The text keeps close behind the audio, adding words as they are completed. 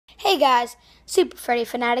Hey guys, Super Freddy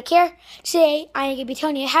Fanatic here. Today I'm going to be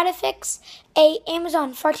telling you how to fix a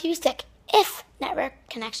Amazon Fire TV stick if network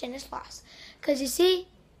connection is lost. Because you see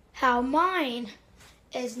how mine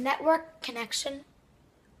is network connection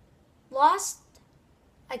lost.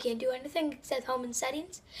 I can't do anything except home and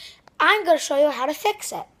settings. I'm going to show you how to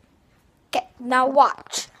fix it. Okay, now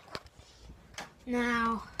watch.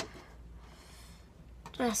 Now,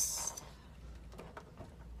 just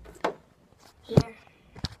here.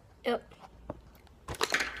 Yep.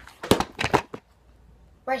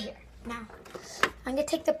 Right here. Now, I'm going to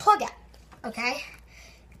take the plug out, okay?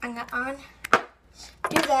 I'm going to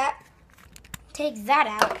do that, take that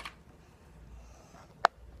out,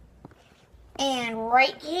 and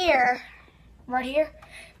right here,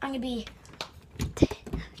 I'm going to be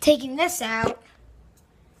taking this out,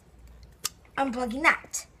 unplugging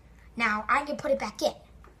that. Now, I'm going to put it back in.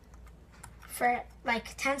 For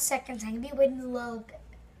like 10 seconds, I'm going to be waiting a little bit.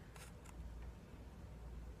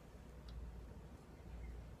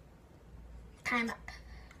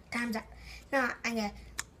 Time's up. Now I'm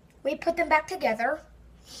gonna put them back together.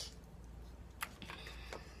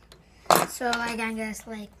 So I'm gonna just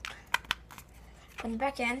put them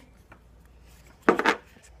back in.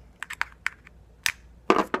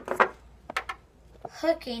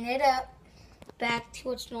 Hooking it up back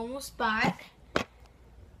to its normal spot.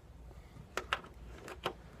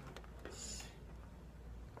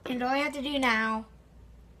 And all I have to do now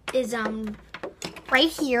is right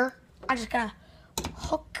here, I'm just gonna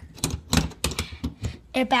hook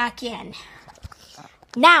it back in.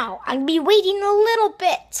 Now, I'm going to be waiting a little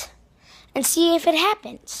bit and see if it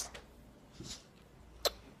happens.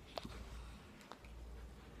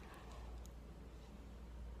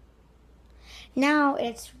 Now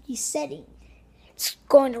it's resetting. It's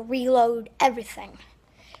going to reload everything.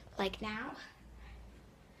 Like now.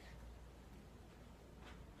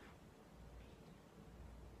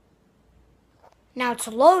 Now it's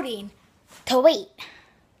loading to wait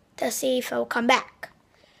to see if it'll come back.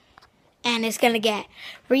 And it's going to get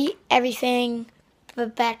everything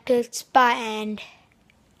put back to its spot, and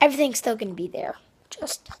everything's still going to be there.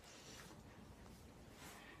 Just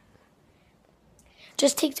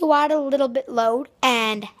takes a while to a little bit load,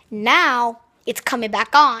 and now it's coming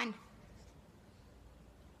back on.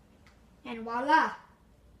 And voila.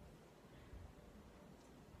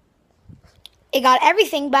 It got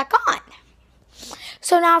everything back on.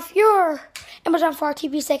 So now if your Amazon Fire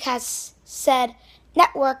TV stick has said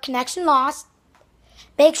network connection lost,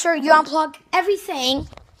 make sure you unplug everything,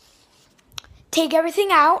 take everything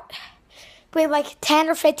out, wait like 10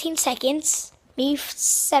 or 15 seconds, maybe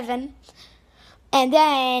 7, and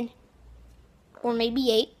then, or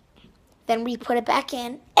maybe 8, then we put it back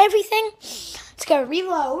in. Everything, it's going to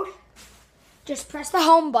reload. Just press the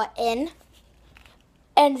home button,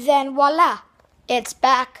 and then voila, it's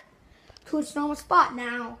back to its normal spot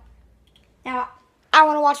now. Now, I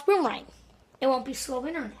want to watch Boomerang. It won't be slow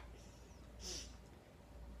internet.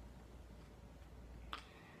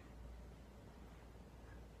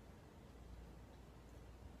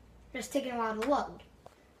 Just taking a while to load.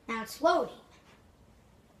 Now it's loading.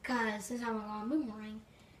 Because since I'm on Boomerang,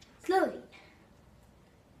 it's loading.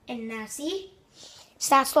 And now see?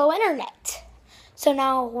 It's not slow internet. So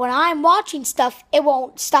now when I'm watching stuff, it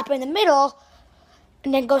won't stop in the middle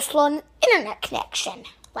and then go slow internet connection.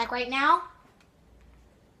 Like right now,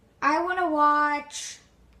 I want to watch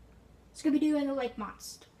Scooby-Doo and the Lake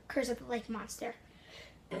Monster. Curse of the Lake Monster.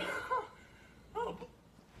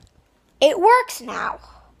 It works now.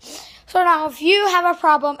 So now if you have a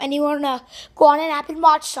problem and you want to go on an app and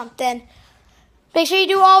watch something, make sure you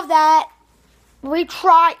do all of that.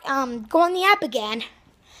 Retry, go on the app again.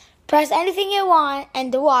 Press anything you want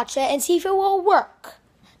and to watch it and see if it will work.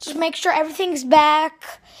 Just make sure everything's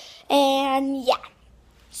back. And yeah.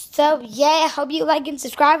 So yeah, I hope you like and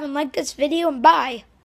subscribe and like this video, and bye.